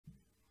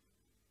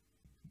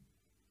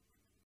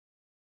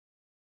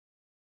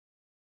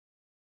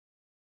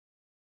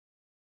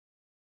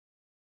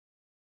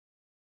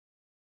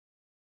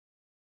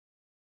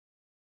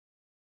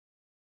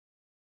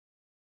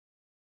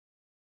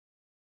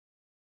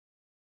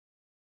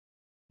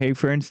Hey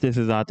friends, this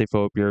is Atif.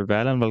 Hope you're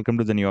well and welcome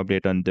to the new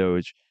update on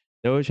Doge.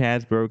 Doge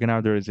has broken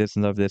out the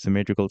resistance of the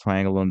symmetrical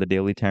triangle on the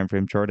daily time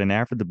frame chart, and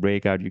after the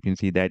breakout, you can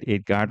see that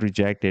it got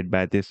rejected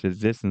by this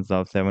resistance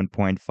of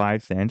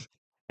 7.5 cents.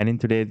 And in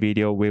today's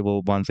video, we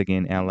will once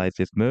again analyze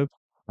this move.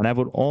 And I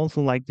would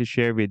also like to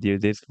share with you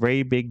this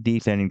very big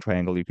descending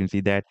triangle. You can see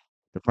that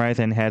the price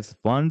and has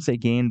once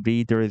again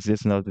beat the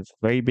resistance of this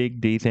very big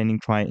descending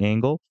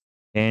triangle.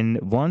 And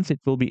once it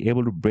will be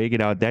able to break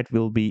it out, that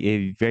will be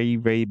a very,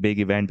 very big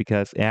event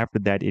because after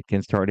that, it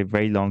can start a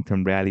very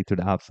long-term rally to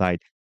the upside.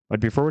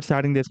 But before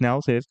starting this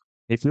analysis,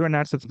 if you are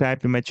not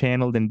subscribed to my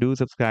channel, then do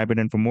subscribe it.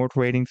 And for more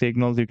trading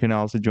signals, you can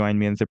also join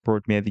me and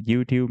support me as a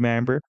YouTube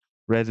member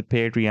or as a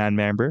Patreon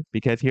member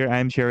because here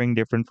I'm sharing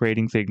different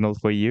trading signals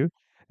for you.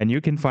 And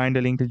you can find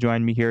a link to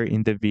join me here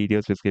in the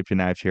video's description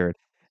I've shared.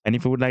 And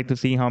if you would like to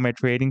see how my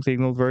trading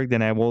signals work,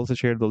 then I've also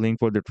shared the link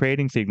for the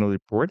trading signal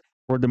report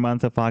for the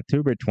month of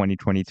October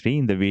 2023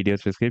 in the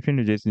video's description.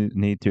 You just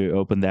need to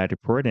open that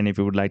report. And if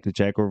you would like to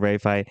check or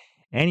verify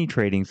any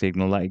trading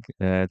signal, like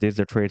this is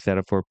the trade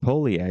setup for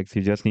PolyX,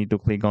 you just need to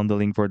click on the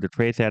link for the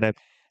trade setup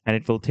and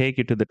it will take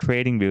you to the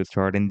trading views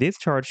chart. And this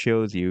chart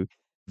shows you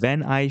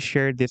when I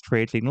shared this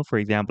trade signal. For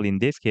example, in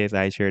this case,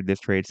 I shared this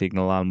trade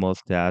signal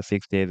almost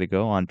 6 days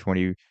ago on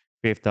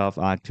 25th of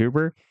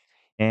October.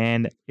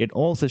 And it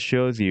also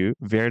shows you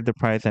where the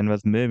price end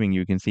was moving.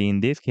 You can see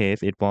in this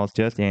case, it was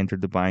just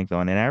entered the buying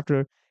zone. And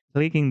after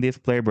clicking this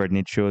play button,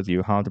 it shows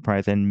you how the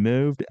price end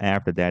moved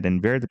after that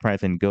and where the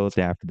price end goes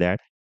after that.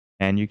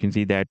 And you can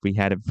see that we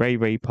had a very,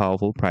 very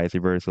powerful price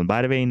reversal.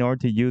 By the way, in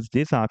order to use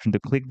this option to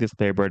click this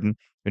play button,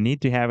 you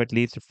need to have at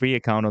least a free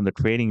account on the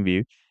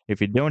TradingView.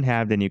 If you don't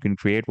have, then you can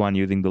create one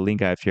using the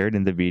link I've shared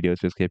in the video's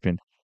description.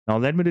 Now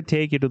let me to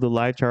take you to the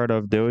live chart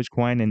of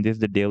Dogecoin, and this is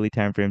the daily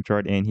time frame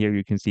chart. And here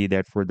you can see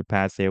that for the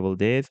past several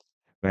days,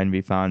 when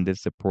we found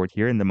this support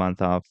here in the month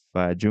of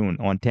June,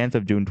 on 10th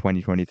of June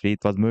 2023, it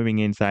was moving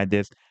inside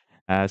this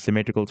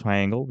symmetrical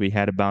triangle. We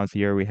had a bounce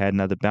here, we had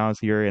another bounce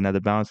here, another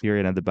bounce here,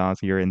 another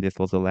bounce here, and this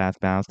was the last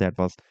bounce that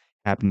was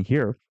happening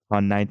here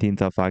on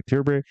 19th of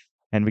October.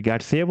 And we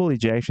got several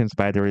ejections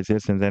by the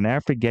resistance. And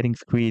after getting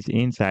squeezed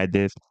inside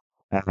this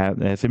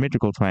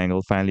symmetrical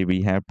triangle, finally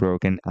we have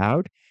broken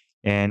out.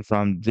 And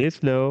from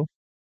this low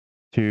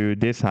to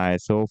this high,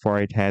 so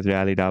far it has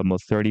rallied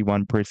almost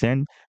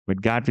 31%,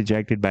 but got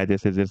rejected by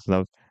this resistance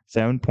of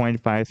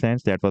 7.5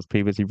 cents that was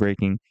previously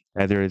breaking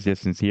as a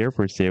resistance here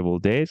for several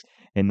days.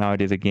 And now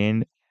it is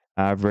again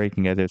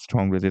breaking as a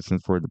strong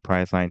resistance for the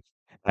price line.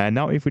 And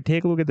now if we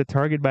take a look at the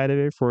target, by the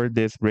way, for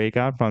this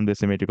breakout from the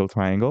symmetrical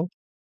triangle,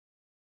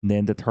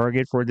 then the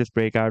target for this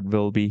breakout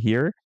will be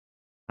here,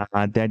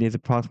 that is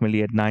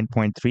approximately at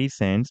 9.3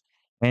 cents.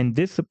 And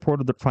this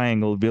support of the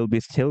triangle will be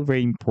still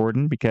very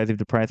important because if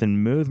the price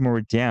moves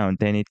more down,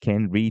 then it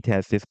can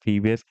retest this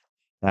previous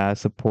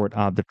support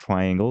of the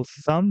triangle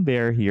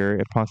somewhere here,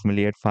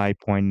 approximately at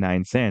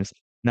 5.9 cents.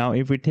 Now,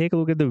 if we take a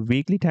look at the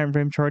weekly time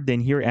frame chart,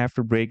 then here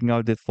after breaking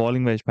out this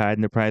falling wedge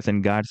pattern, the price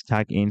and got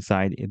stuck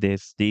inside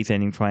this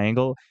descending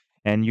triangle.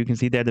 And you can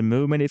see that the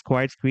movement is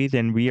quite squeezed,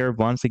 and we are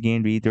once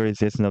again read the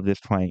resistance of this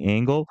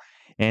triangle,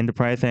 and the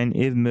price line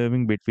is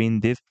moving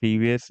between this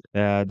previous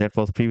that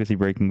was previously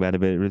breaking by the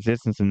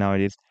resistance, and now it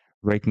is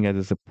breaking as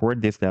a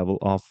support this level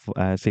of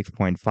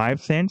 6.5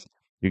 cents.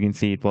 You can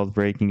see it was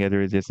breaking as a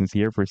resistance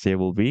here for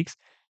several weeks,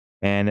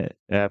 and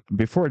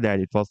before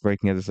that it was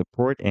breaking as a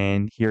support,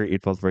 and here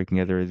it was breaking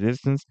as a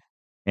resistance.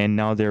 And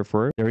now,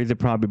 therefore, there is a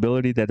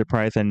probability that the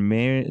price line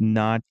may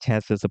not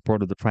test the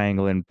support of the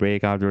triangle and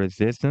break out the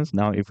resistance.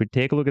 Now, if we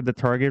take a look at the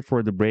target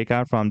for the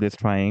breakout from this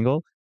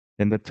triangle,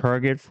 then the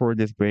target for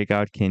this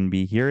breakout can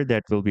be here.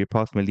 That will be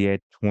approximately at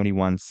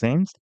 21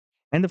 cents.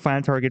 And the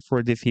final target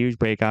for this huge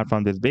breakout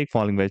from this big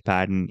falling wedge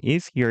pattern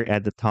is here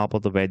at the top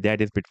of the wedge.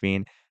 That is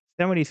between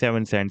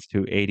 77 cents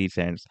to 80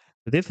 cents.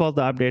 So this was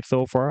the update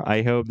so far.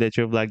 I hope that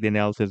you've liked the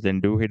analysis. Then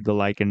do hit the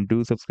like and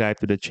do subscribe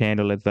to the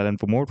channel as well. And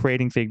for more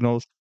trading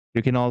signals,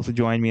 you can also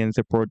join me and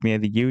support me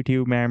as a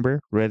YouTube member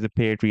or as a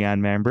Patreon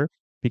member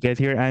because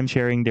here I'm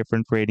sharing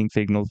different trading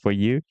signals for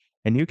you.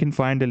 And you can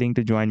find the link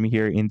to join me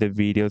here in the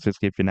video's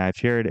description I've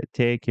shared.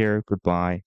 Take care. Goodbye.